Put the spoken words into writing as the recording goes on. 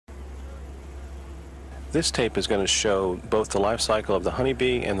This tape is going to show both the life cycle of the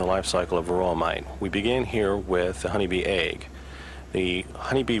honeybee and the life cycle of Varroa Mite. We begin here with the honeybee egg. The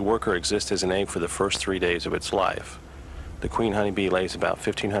honeybee worker exists as an egg for the first 3 days of its life. The queen honeybee lays about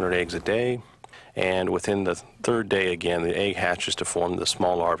 1,500 eggs a day, and within the third day again, the egg hatches to form the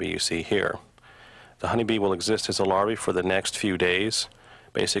small larvae you see here. The honeybee will exist as a larvae for the next few days,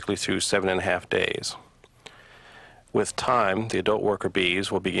 basically through 7.5 days. With time, the adult worker bees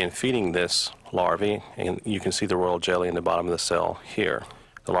will begin feeding this larvae, and you can see the royal jelly in the bottom of the cell here.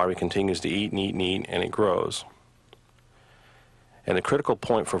 The larvae continues to eat and eat and eat, and it grows. And the critical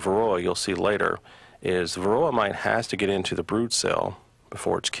point for Varroa, you'll see later, is the Varroa Mite has to get into the brood cell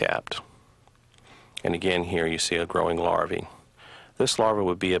before it's capped. And again, here you see a growing larvae. This larva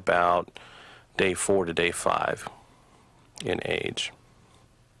would be about day 4 to day 5 in age.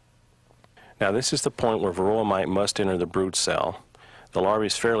 Now this is the point where Varroa Mite must enter the brood cell. The larvae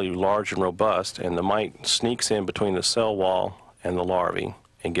is fairly large and robust, and the mite sneaks in between the cell wall and the larvae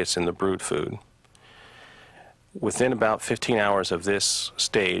and gets in the brood food. Within about 15 hours of this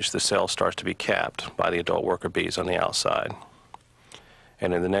stage, the cell starts to be capped by the adult worker bees on the outside.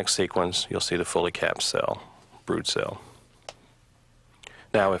 And in the next sequence, you'll see the fully capped cell, brood cell.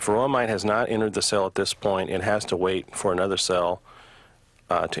 Now, if Varroa Mite has not entered the cell at this point, it has to wait for another cell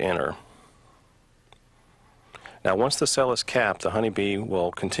to enter. Now, once the cell is capped, the honeybee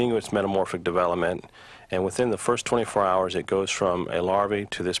will continue its metamorphic development, and within the first 24 hours, it goes from a larvae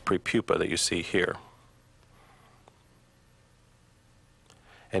to this prepupa that you see here.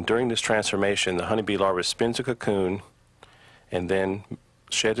 And during this transformation, the honeybee larva spins a cocoon and then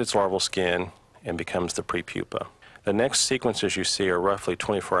sheds its larval skin and becomes the prepupa. The next sequences you see are roughly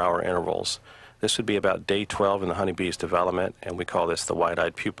 24-hour intervals. This would be about day 12 in the honeybee's development, and we call this the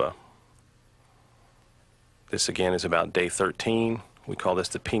white-eyed pupa. This again is about day 13. We call this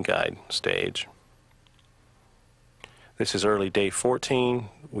the pink-eyed stage. This is early day 14.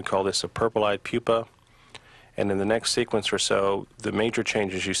 We call this a purple-eyed pupa. And in the next sequence or so, the major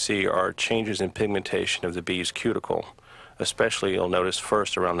changes you see are changes in pigmentation of the bee's cuticle. Especially, you'll notice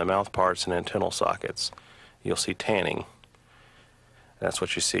first around the mouth parts and antennal sockets. You'll see tanning. That's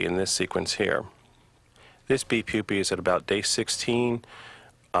what you see in this sequence here. This bee pupae is at about day 16.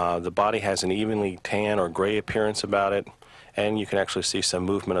 The body has an evenly tan or gray appearance about it, and you can actually see some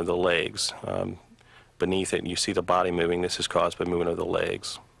movement of the legs. Beneath it, you see the body moving. This is caused by movement of the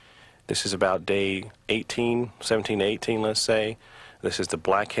legs. This is about day 18, 17 to 18, let's say. This is the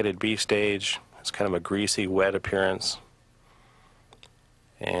black-headed bee stage. It's kind of a greasy, wet appearance.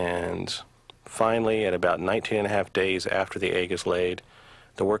 And finally, at about 19.5 days after the egg is laid,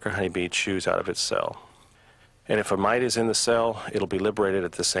 the worker honeybee chews out of its cell. And if a mite is in the cell, it'll be liberated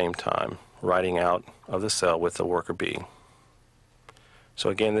at the same time, riding out of the cell with the worker bee. So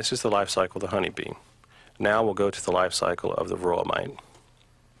again, this is the life cycle of the honeybee. Now we'll go to the life cycle of the Varroa Mite.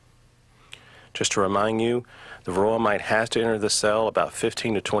 Just to remind you, the Varroa Mite has to enter the cell about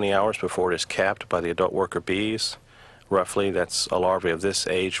 15 to 20 hours before it is capped by the adult worker bees. Roughly, that's a larvae of this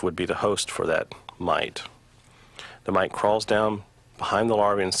age would be the host for that mite. The mite crawls down behind the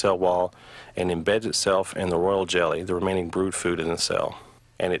larvae and cell wall and embeds itself in the royal jelly, the remaining brood food in the cell.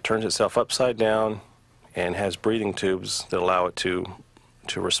 And it turns itself upside down and has breathing tubes that allow it to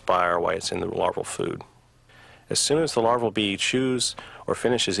respire while it's in the larval food. As soon as the larval bee chews or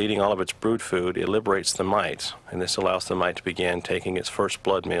finishes eating all of its brood food, it liberates the mite, and this allows the mite to begin taking its first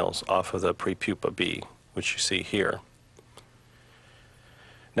blood meals off of the prepupa bee, which you see here.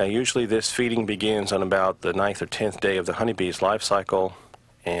 Now usually this feeding begins on about the 9th or 10th day of the honeybee's life cycle,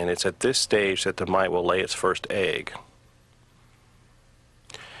 and it's at this stage that the mite will lay its first egg.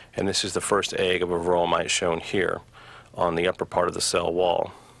 And this is the first egg of a Varroa Mite shown here on the upper part of the cell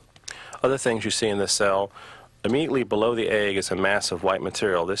wall. Other things you see in this cell, immediately below the egg is a mass of white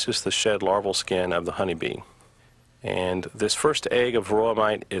material. This is the shed larval skin of the honeybee. And this first egg of Varroa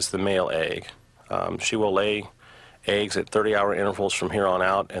Mite is the male egg. She will lay eggs at 30-hour intervals from here on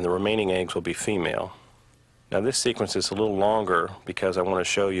out, and the remaining eggs will be female. Now this sequence is a little longer because I want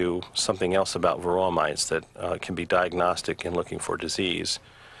to show you something else about Varroa Mites that can be diagnostic in looking for disease.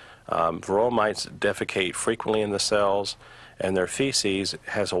 Varroa Mites defecate frequently in the cells, and their feces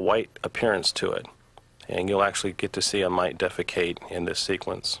has a white appearance to it. And you'll actually get to see a mite defecate in this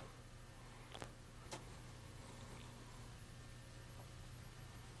sequence.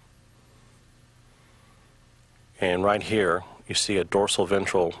 And right here, you see a dorsal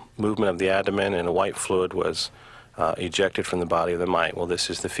ventral movement of the abdomen, and a white fluid was ejected from the body of the mite. Well, this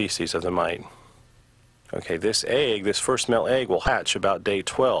is the feces of the mite. Okay, this egg, this first male egg, will hatch about day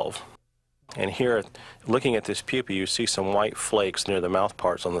 12. And here, looking at this pupa, you see some white flakes near the mouth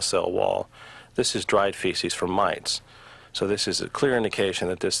parts on the cell wall. This is dried feces from mites. So this is a clear indication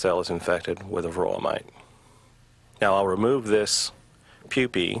that this cell is infected with a Varroa Mite. Now I'll remove this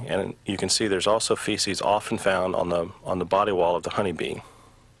pupae, and you can see there's also feces often found on the body wall of the honeybee.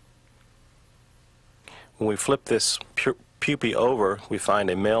 When we flip this pupae over, we find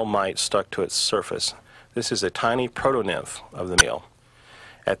a male mite stuck to its surface. This is a tiny protonymph of the male.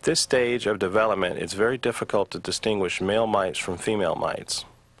 At this stage of development, it's very difficult to distinguish male mites from female mites.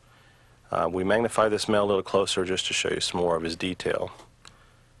 We magnify this male a little closer just to show you some more of his detail.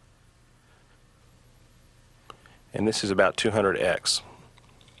 And this is about 200x.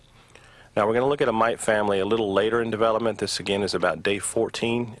 Now we're going to look at a mite family a little later in development. This again is about day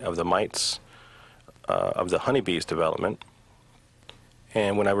 14 of the mites, of the honeybee's development.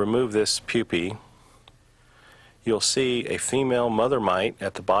 And when I remove this pupae, you'll see a female mother mite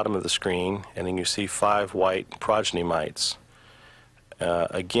at the bottom of the screen, and then you see 5 white progeny mites.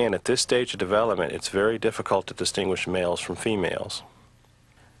 Again, at this stage of development, it's very difficult to distinguish males from females.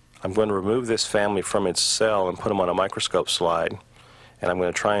 I'm going to remove this family from its cell and put them on a microscope slide, and I'm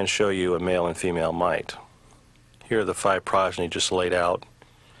going to try and show you a male and female mite. Here are the 5 progeny just laid out,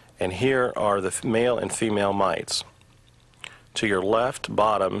 and here are the male and female mites. To your left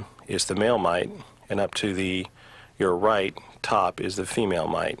bottom is the male mite, and up to your right top is the female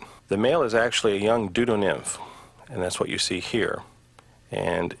mite. The male is actually a young Deuteronif, and that's what you see here.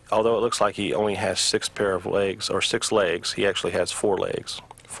 And although it looks like he only has 6 legs, he actually has 4 legs,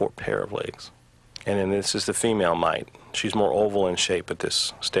 4 pair of legs. And then this is the female mite. She's more oval in shape at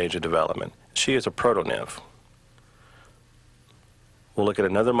this stage of development. She is a protonymph. We'll look at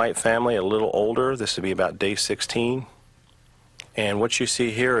another mite family, a little older. This would be about day 16. And what you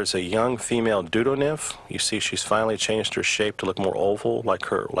see here is a young female Deuteronif. You see she's finally changed her shape to look more oval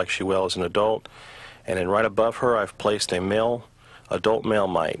like she will as an adult. And then right above her I've placed a adult male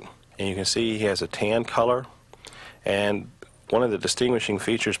mite. And you can see he has a tan color. And one of the distinguishing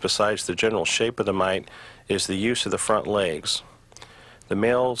features besides the general shape of the mite is the use of the front legs. The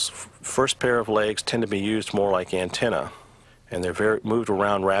male's first pair of legs tend to be used more like antennae, and they're moved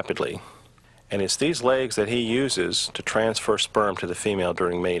around rapidly. And it's these legs that he uses to transfer sperm to the female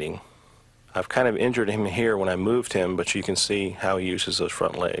during mating. I've kind of injured him here when I moved him, but you can see how he uses those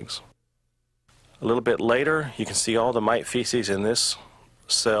front legs. A little bit later, you can see all the mite feces in this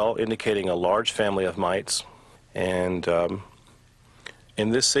cell, indicating a large family of mites. And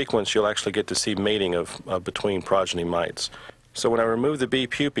in this sequence, you'll actually get to see mating between progeny mites. So when I remove the bee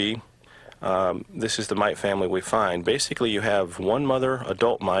pupae, this is the mite family we find. Basically, you have 1 mother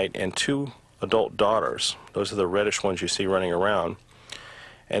adult mite and 2 adult daughters. Those are the reddish ones you see running around.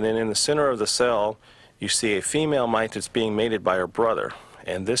 And then in the center of the cell, you see a female mite that's being mated by her brother.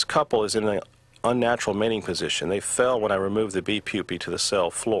 And this couple is in an unnatural mating position. They fell when I removed the bee pupae to the cell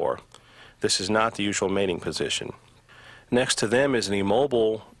floor. This is not the usual mating position. Next to them is an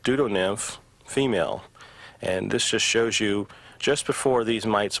immobile deuteronymph female. And this just shows you just before these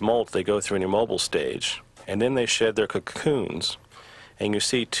mites molt, they go through an immobile stage. And then they shed their cocoons. And you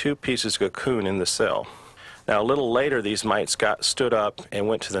see 2 pieces of cocoon in the cell. Now a little later these mites stood up and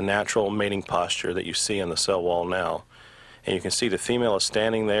went to the natural mating posture that you see on the cell wall now. And you can see the female is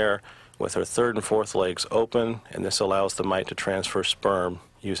standing there with her 3rd and 4th legs open, and this allows the mite to transfer sperm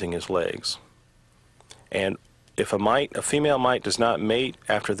using his legs. And if a female mite does not mate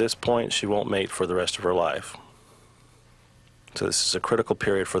after this point, she won't mate for the rest of her life. So this is a critical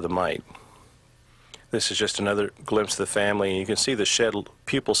period for the mite. This is just another glimpse of the family, and you can see the shed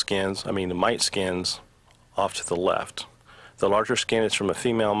the mite skins off to the left. The larger skin is from a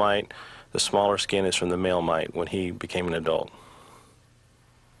female mite, the smaller skin is from the male mite when he became an adult.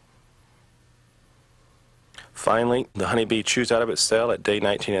 Finally, the honeybee chews out of its cell at day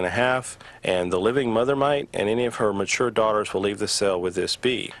 19 and a half, and the living mother mite and any of her mature daughters will leave the cell with this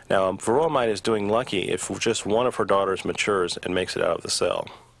bee. Now, a Varroa mite is doing lucky if just one of her daughters matures and makes it out of the cell.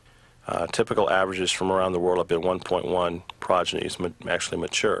 Typical averages from around the world have been 1.1 progenies actually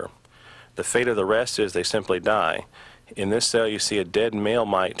mature. The fate of the rest is they simply die. In this cell you see a dead male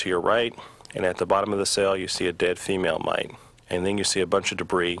mite to your right, and at the bottom of the cell you see a dead female mite. And then you see a bunch of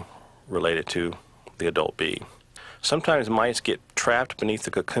debris related to the adult bee. Sometimes mites get trapped beneath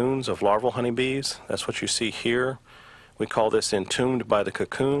the cocoons of larval honeybees. That's what you see here. We call this entombed by the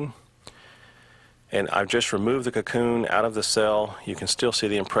cocoon. And I've just removed the cocoon out of the cell. You can still see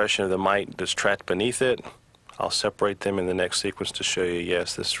the impression of the mite that's trapped beneath it. I'll separate them in the next sequence to show you,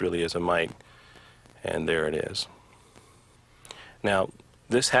 yes, this really is a mite. And there it is. Now,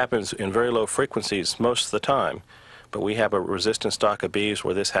 this happens in very low frequencies most of the time, but we have a resistant stock of bees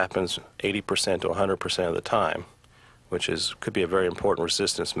where this happens 80% to 100% of the time, which could be a very important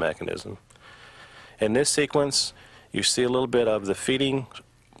resistance mechanism. In this sequence, you see a little bit of the feeding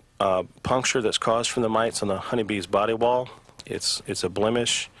puncture that's caused from the mites on the honeybee's body wall. It's a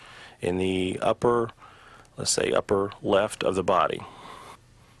blemish in the upper, let's say upper left of the body.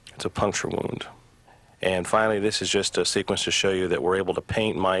 It's a puncture wound. And finally, this is just a sequence to show you that we're able to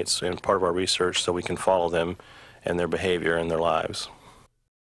paint mites in part of our research so we can follow them and their behavior and their lives.